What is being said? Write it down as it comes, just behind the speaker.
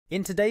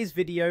In today's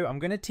video, I'm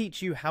going to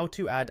teach you how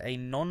to add a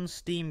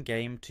non-Steam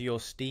game to your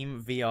Steam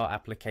VR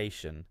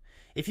application.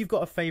 If you've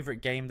got a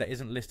favorite game that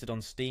isn't listed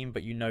on Steam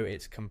but you know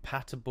it's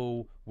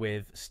compatible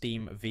with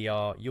Steam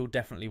VR, you'll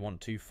definitely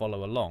want to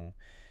follow along.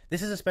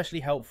 This is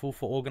especially helpful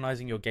for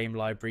organizing your game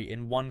library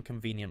in one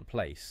convenient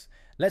place.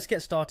 Let's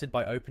get started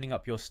by opening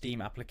up your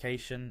Steam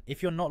application.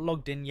 If you're not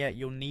logged in yet,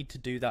 you'll need to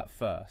do that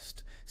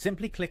first.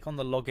 Simply click on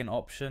the login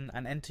option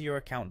and enter your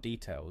account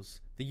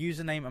details, the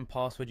username and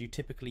password you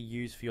typically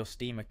use for your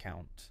Steam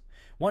account.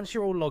 Once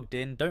you're all logged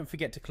in, don't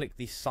forget to click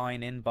the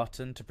sign in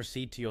button to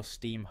proceed to your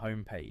Steam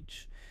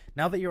homepage.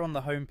 Now that you're on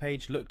the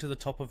homepage, look to the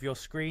top of your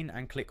screen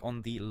and click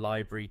on the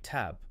library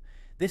tab.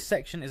 This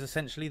section is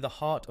essentially the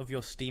heart of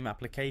your Steam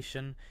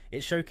application.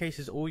 It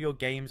showcases all your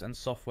games and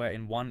software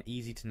in one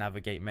easy to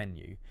navigate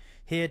menu.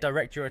 Here,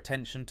 direct your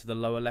attention to the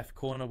lower left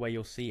corner where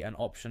you'll see an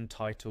option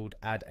titled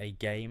Add a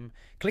Game.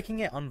 Clicking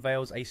it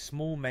unveils a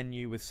small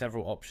menu with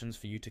several options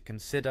for you to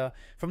consider.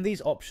 From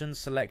these options,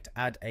 select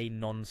Add a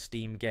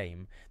non-Steam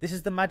game. This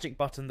is the magic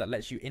button that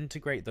lets you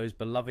integrate those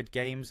beloved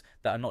games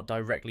that are not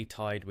directly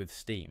tied with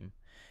Steam.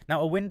 Now,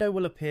 a window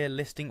will appear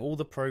listing all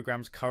the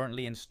programs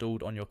currently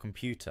installed on your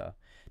computer.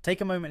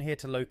 Take a moment here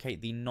to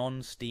locate the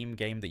non-Steam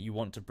game that you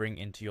want to bring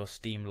into your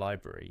Steam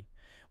library.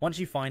 Once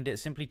you find it,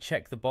 simply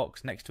check the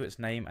box next to its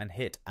name and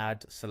hit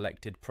Add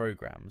Selected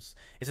Programs.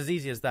 It's as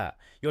easy as that.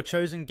 Your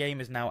chosen game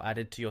is now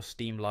added to your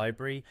Steam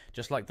library,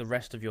 just like the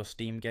rest of your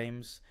Steam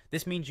games.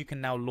 This means you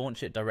can now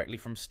launch it directly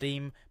from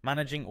Steam,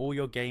 managing all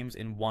your games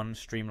in one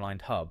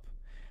streamlined hub.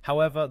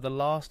 However, the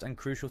last and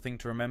crucial thing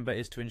to remember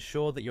is to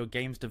ensure that your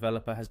game's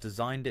developer has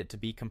designed it to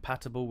be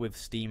compatible with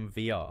Steam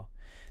VR.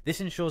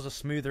 This ensures a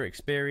smoother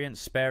experience,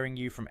 sparing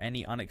you from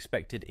any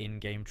unexpected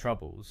in-game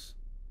troubles.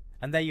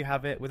 And there you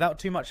have it. Without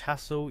too much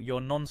hassle,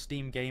 your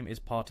non-Steam game is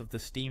part of the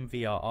Steam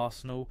VR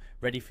arsenal,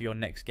 ready for your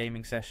next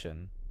gaming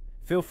session.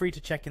 Feel free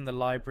to check in the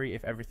library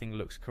if everything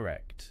looks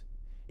correct.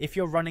 If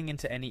you're running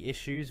into any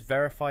issues,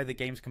 verify the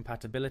game's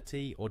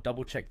compatibility or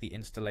double-check the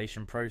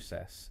installation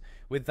process.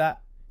 With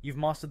that, you've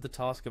mastered the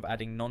task of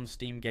adding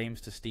non-Steam games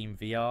to Steam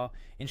VR,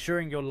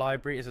 ensuring your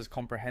library is as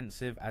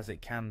comprehensive as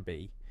it can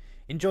be.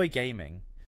 Enjoy gaming!